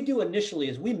what we do initially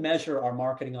is we measure our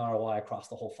marketing ROI across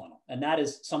the whole funnel. And that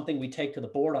is something we take to the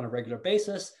board on a regular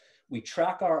basis. We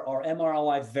track our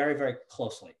MROI very, very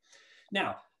closely.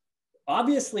 Now,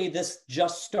 obviously this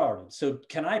just started. So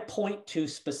can I point to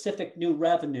specific new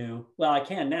revenue? Well, I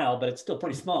can now, but it's still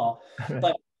pretty small.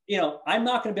 But I'm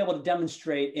not going to be able to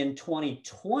demonstrate in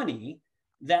 2020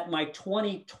 that my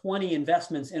 2020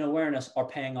 investments in awareness are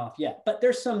paying off yet. But there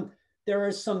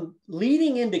are some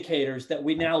leading indicators that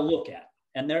we now look at,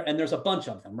 and there's a bunch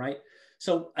of them, right?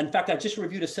 So in fact, I just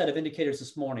reviewed a set of indicators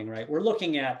this morning, right? We're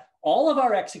looking at all of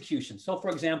our execution. So for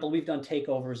example, we've done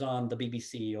takeovers on the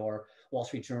BBC or Wall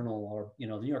Street Journal or the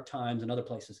New York Times and other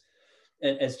places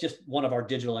as just one of our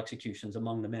digital executions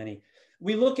among the many.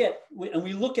 We look at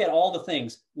all the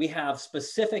things. We have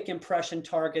specific impression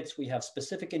targets. We have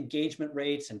specific engagement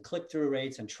rates and click-through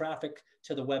rates and traffic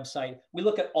to the website. We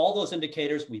look at all those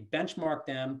indicators. We benchmark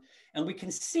them, and we can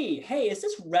see, hey, is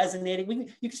this resonating?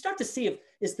 You can start to see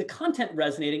is the content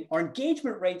resonating? Are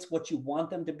engagement rates what you want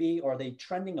them to be? Or are they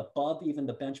trending above even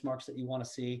the benchmarks that you want to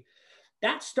see?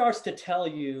 That starts to tell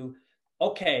you,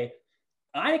 okay,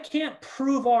 I can't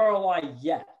prove ROI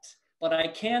yet, but I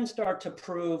can start to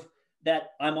prove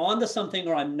that I'm onto something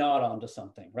or I'm not onto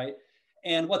something, right?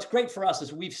 And what's great for us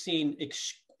is we've seen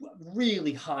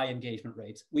really high engagement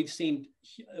rates. We've seen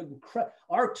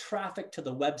our traffic to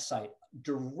the website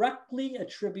directly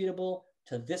attributable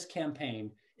to this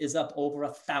campaign is up over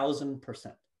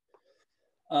 1,000%.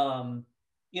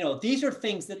 These are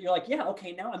things that you're like, yeah,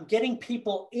 okay, now I'm getting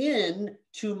people in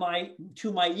to my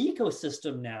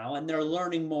ecosystem now, and they're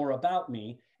learning more about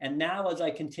me. And now as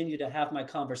I continue to have my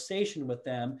conversation with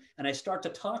them and I start to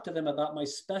talk to them about my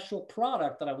special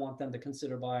product that I want them to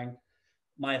consider buying,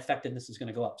 my effectiveness is going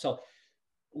to go up. So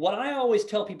what I always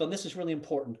tell people, and this is really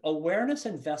important, awareness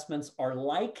investments are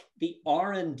like the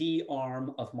R&D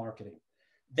arm of marketing.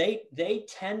 They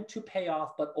tend to pay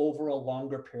off, but over a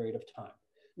longer period of time.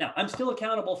 Now, I'm still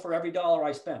accountable for every dollar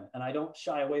I spend, and I don't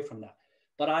shy away from that.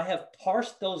 But I have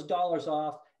parsed those dollars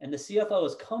off, and the CFO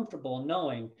is comfortable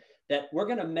knowing that we're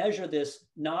going to measure this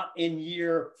not in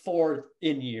year for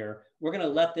in year. We're going to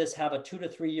let this have a 2 to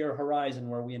 3 year horizon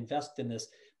where we invest in this.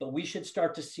 But we should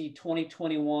start to see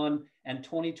 2021 and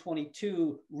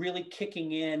 2022 really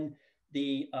kicking in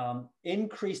the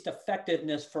increased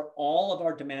effectiveness for all of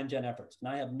our demand gen efforts. And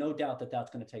I have no doubt that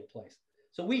that's going to take place.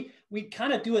 So we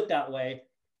kind of do it that way,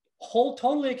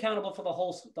 totally accountable for the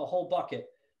whole bucket.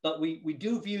 But we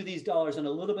do view these dollars in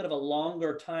a little bit of a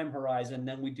longer time horizon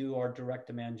than we do our direct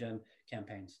demand gen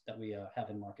campaigns that we have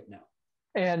in market now.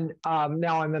 And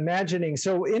now I'm imagining,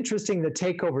 so interesting, the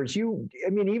takeovers. I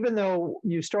mean, even though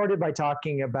you started by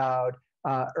talking about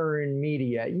earned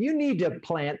media, you need to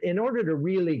plant, in order to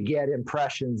really get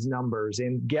impressions numbers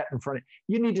and get in front of,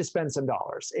 you need to spend some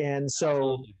dollars. And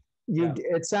so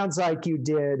it sounds like you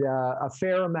did a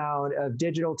fair amount of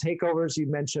digital takeovers.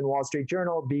 You mentioned Wall Street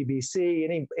Journal,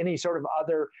 BBC, any sort of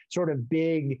other sort of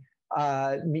big,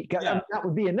 I mean, that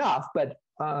would be enough, but.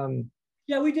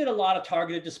 Yeah, we did a lot of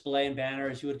targeted display and banner,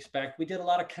 as you would expect. We did a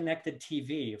lot of connected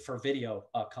TV for video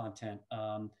content.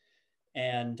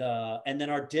 And then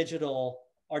our digital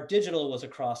was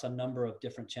across a number of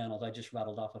different channels. I just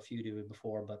rattled off a few to you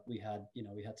before, but we had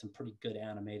some pretty good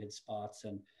animated spots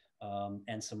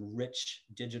and some rich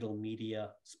digital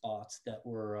media spots that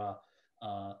were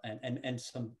and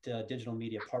some digital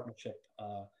media partnership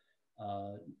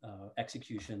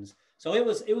executions. So it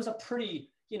was a pretty,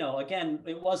 again,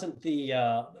 it wasn't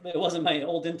my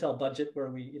old Intel budget where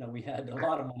we had a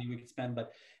lot of money we could spend,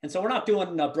 and so we're not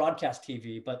doing broadcast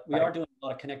TV, but we are doing a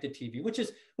lot of connected TV, which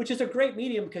is a great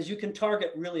medium because you can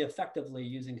target really effectively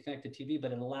using connected TV,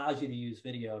 but it allows you to use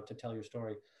video to tell your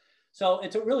story. So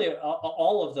it's really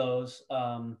all of those,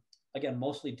 again,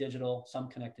 mostly digital, some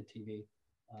connected TV.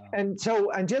 And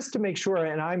just to make sure,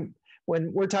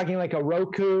 when we're talking like a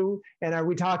Roku, and are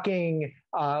we talking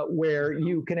where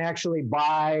you can actually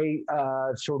buy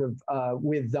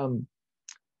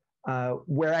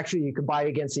where actually you can buy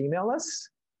against email lists?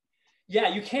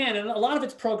 Yeah, you can, and a lot of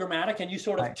it's programmatic, and you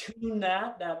sort of tune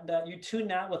that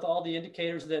with all the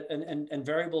indicators and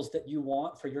variables that you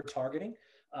want for your targeting.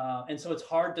 And so it's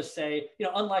hard to say,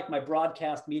 unlike my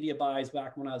broadcast media buys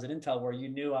back when I was at Intel, where you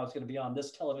knew I was going to be on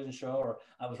this television show, or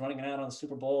I was running an ad on the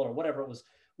Super Bowl, or whatever it was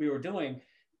we were doing.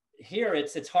 Here,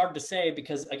 it's hard to say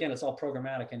because, again, it's all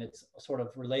programmatic and it's sort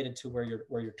of related to where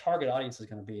your target audience is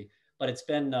going to be. But it's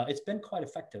been quite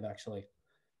effective, actually.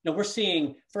 We're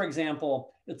seeing, for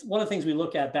example, it's one of the things we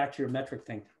look at, back to your metric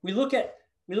thing. We look at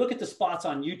the spots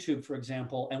on YouTube, for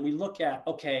example, and we look at,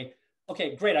 okay,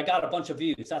 great, I got a bunch of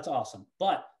views. That's awesome.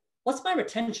 But what's my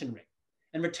retention rate?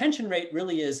 And retention rate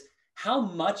really is how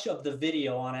much of the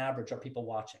video on average are people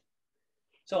watching?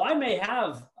 So I may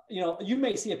have, you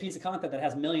may see a piece of content that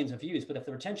has millions of views, but if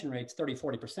the retention rate's 30,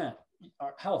 40%,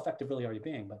 how effective really are you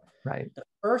being? But the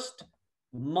first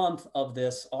month of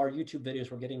this, our YouTube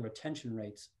videos were getting retention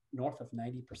rates north of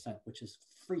 90%, which is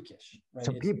freakish, right?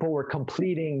 So people were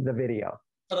completing the video.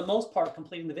 For the most part,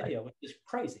 completing the video, which is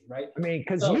crazy, right? I mean,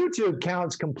 because YouTube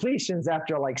counts completions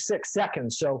after like 6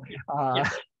 seconds. So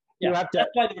you have to. That's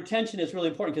why the retention is really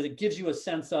important, because it gives you a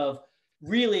sense of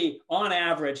really, on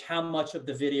average, how much of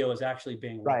the video is actually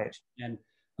being watched. And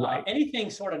anything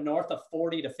sort of north of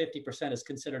 40 to 50% is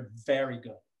considered very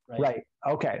good, right? Right.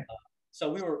 Okay. So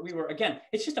we were again,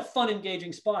 it's just a fun,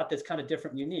 engaging spot that's kind of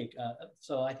different and unique.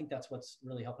 So I think that's what's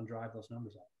really helping drive those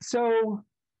numbers up. So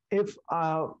if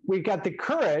we got the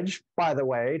courage, by the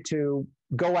way, to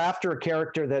go after a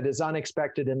character that is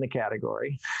unexpected in the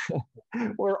category,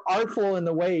 or artful in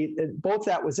the way that both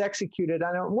that was executed,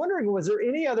 and I'm wondering, was there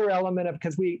any other element of,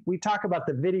 because we talk about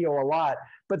the video a lot,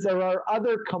 but there are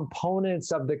other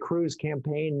components of the cruise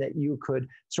campaign that you could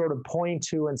sort of point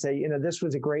to and say, this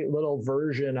was a great little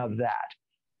version of that?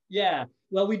 Yeah,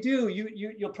 well, we do.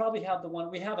 You'll probably have the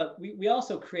one we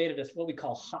also created what we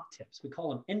call hot tips. We call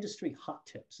them industry hot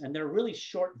tips, and they're really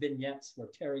short vignettes where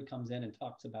Terry comes in and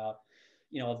talks about,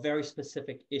 a very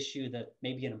specific issue that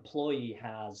maybe an employee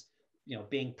has,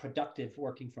 being productive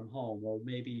working from home, or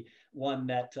maybe one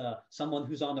that someone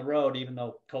who's on the road, even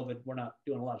though COVID, we're not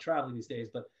doing a lot of traveling these days,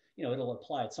 but it'll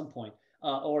apply at some point.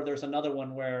 Or there's another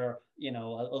one where, a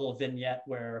little vignette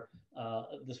where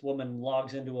this woman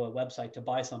logs into a website to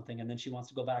buy something, and then she wants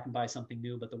to go back and buy something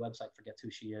new, but the website forgets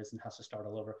who she is and has to start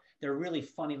all over. They're really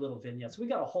funny little vignettes. We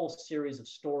got a whole series of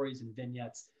stories and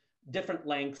vignettes different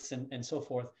lengths and so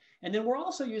forth. And then we're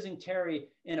also using Terry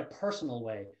in a personal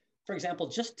way. For example,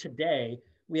 just today,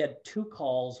 we had 2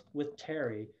 calls with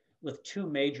Terry with 2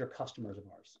 major customers of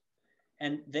ours.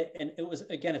 And it was,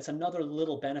 again, it's another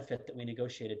little benefit that we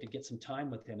negotiated to get some time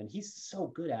with him. And he's so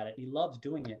good at it. He loves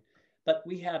doing it. But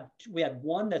we had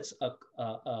one that's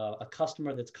a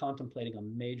customer that's contemplating a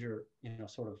major,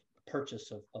 sort of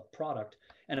purchase of product,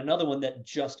 and another one that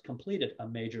just completed a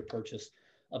major purchase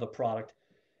of a product.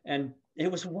 And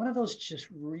it was one of those just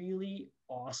really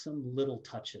awesome little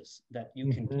touches that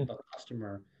you can give a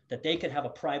customer, that they could have a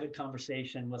private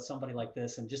conversation with somebody like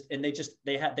this, and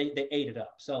they ate it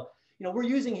up. So, we're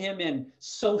using him in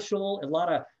social, a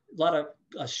lot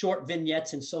of short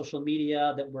vignettes in social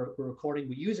media that we're recording.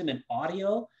 We use him in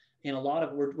audio in a lot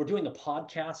of, we're doing a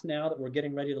podcast now that we're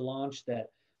getting ready to launch that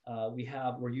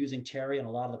we're using Terry and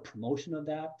a lot of the promotion of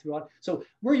that throughout. So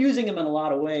we're using him in a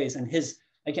lot of ways, and his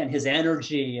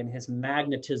energy and his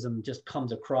magnetism just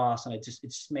comes across, and it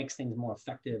just makes things more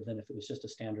effective than if it was just a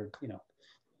standard,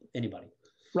 anybody.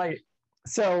 Right.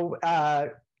 So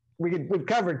we've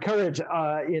covered courage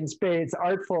in spades,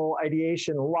 artful,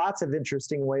 ideation, lots of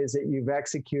interesting ways that you've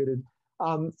executed.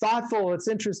 Thoughtful, it's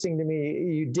interesting to me,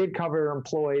 you did cover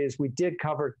employees, we did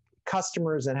cover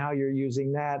customers and how you're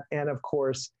using that. And of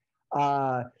course,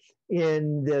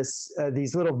 in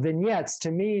these little vignettes,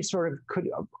 to me, sort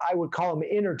of I would call them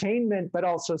entertainment, but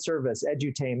also service,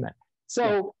 edutainment. So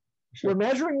yeah, sure. We're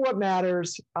measuring what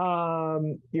matters.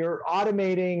 You're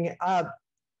automating.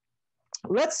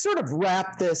 Let's sort of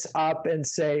wrap this up and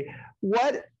say,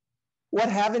 what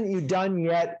haven't you done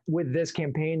yet with this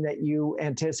campaign that you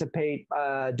anticipate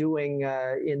doing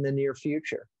in the near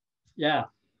future? Yeah,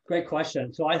 great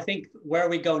question. So I think where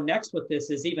we go next with this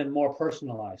is even more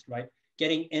personalized, right?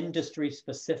 Getting industry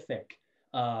specific.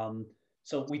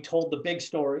 So we told the big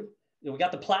story. We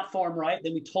got the platform right,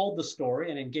 then we told the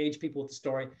story and engaged people with the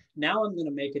story. Now I'm going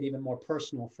to make it even more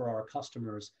personal for our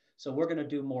customers. So we're going to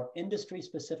do more industry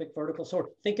specific vertical. So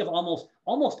think of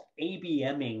almost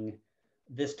ABMing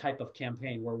this type of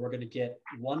campaign, where we're going to get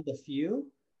one to few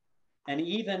and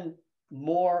even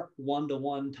more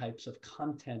one-to-one types of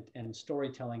content and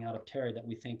storytelling out of Terry that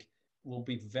we think will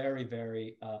be very,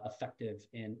 very effective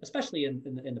especially in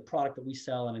the product that we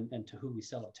sell and to who we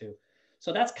sell it to.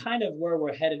 So that's kind of where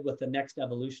we're headed with the next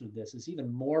evolution of this, is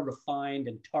even more refined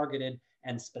and targeted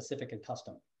and specific and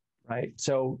custom. Right.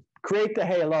 So create the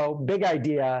halo, big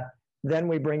idea, then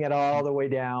we bring it all the way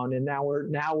down, and now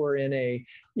we're in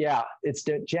it's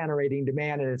generating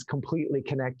demand, and it's completely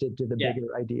connected to the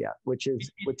bigger idea, which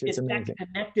is amazing. That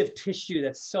connective tissue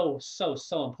that's so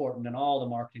important in all the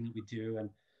marketing that we do, and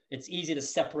it's easy to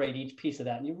separate each piece of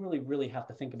that, and you really, really have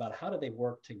to think about how do they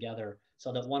work together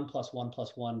so that 1 + 1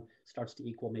 + 1 starts to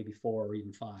equal maybe 4 or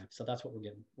even 5. So that's what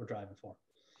we're driving for.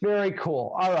 Very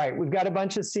cool. All right, we've got a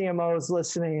bunch of CMOs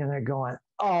listening, and they're going,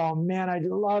 "Oh man, I'd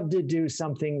love to do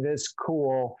something this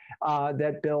cool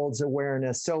that builds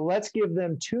awareness." So let's give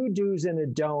them 2 do's and a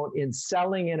don't in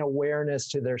selling and awareness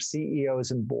to their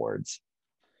CEOs and boards.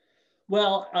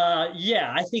 Well,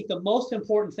 I think the most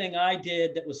important thing I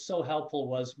did that was so helpful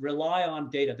was rely on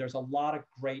data. There's a lot of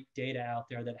great data out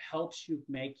there that helps you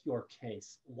make your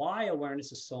case. Why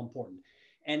awareness is so important.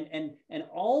 And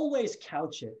always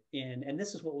couch it in, and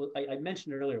this is what I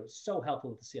mentioned earlier, it was so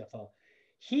helpful with the CFO.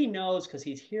 He knows, because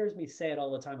he hears me say it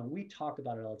all the time, and we talk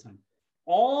about it all the time.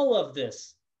 All of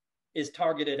this is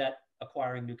targeted at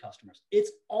acquiring new customers.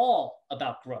 It's all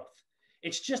about growth.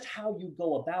 It's just how you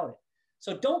go about it.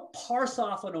 So don't parse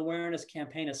off an awareness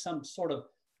campaign as some sort of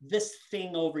this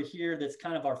thing over here that's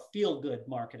kind of our feel-good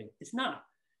marketing. It's not.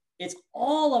 It's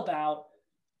all about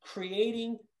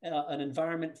creating an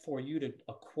environment for you to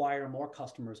acquire more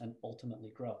customers and ultimately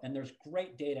grow. And there's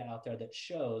great data out there that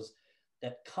shows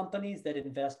that companies that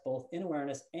invest both in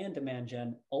awareness and demand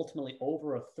gen ultimately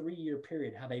over a 3-year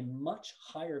period have a much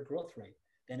higher growth rate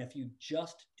than if you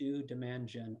just do demand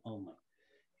gen only.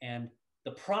 And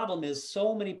the problem is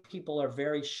so many people are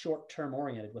very short-term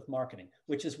oriented with marketing,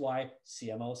 which is why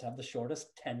CMOs have the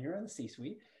shortest tenure in the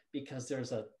C-suite, because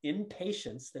there's an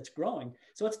impatience that's growing.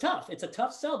 So it's tough. It's a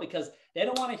tough sell because they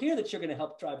don't want to hear that you're going to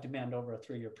help drive demand over a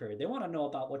 3-year period. They want to know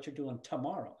about what you're doing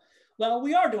tomorrow. Well,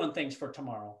 we are doing things for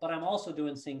tomorrow, but I'm also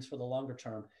doing things for the longer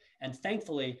term. And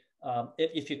thankfully,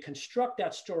 if you construct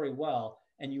that story well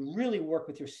and you really work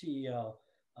with your CEO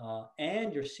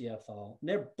and your CFO,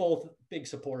 they're both big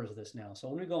supporters of this now. So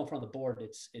when we go in front of the board,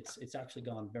 it's actually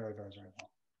gone very, very, very well.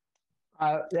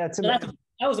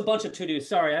 That was a bunch of to-dos.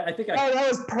 Sorry, I think that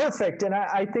was perfect, and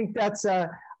I think that's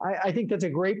a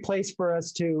great place for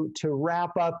us to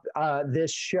wrap up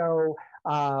this show.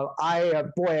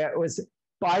 It was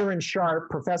Byron Sharp,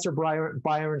 Professor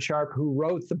Byron Sharp, who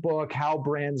wrote the book, How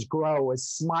Brands Grow, is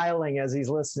smiling as he's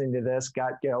listening to this.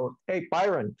 Hey,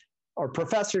 Byron, or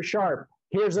Professor Sharp,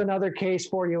 here's another case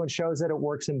for you and shows that it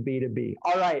works in B2B.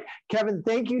 All right, Kevin,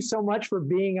 thank you so much for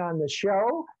being on the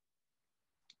show.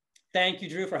 Thank you,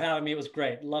 Drew, for having me. It was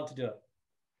great. Love to do it.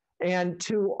 And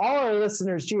to all our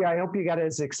listeners, gee, I hope you got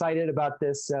as excited about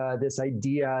this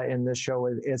idea in the show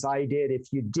as I did.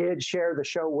 If you did, share the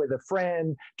show with a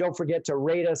friend. Don't forget to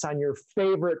rate us on your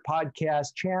favorite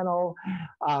podcast channel.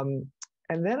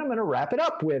 And then I'm going to wrap it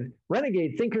up with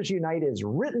Renegade Thinkers Unite is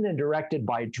written and directed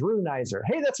by Drew Neisser.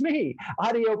 Hey, that's me.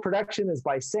 Audio production is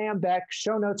by Sam Beck.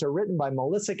 Show notes are written by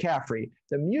Melissa Caffrey.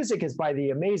 The music is by the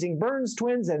amazing Burns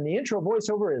Twins, and the intro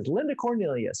voiceover is Linda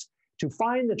Cornelius. To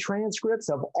find the transcripts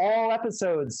of all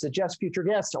episodes, suggest future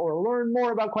guests, or learn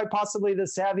more about quite possibly the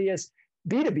savviest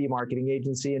B2B marketing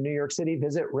agency in New York City,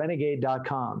 visit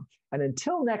renegade.com. And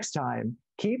until next time,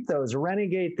 keep those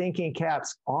renegade thinking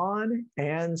caps on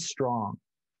and strong.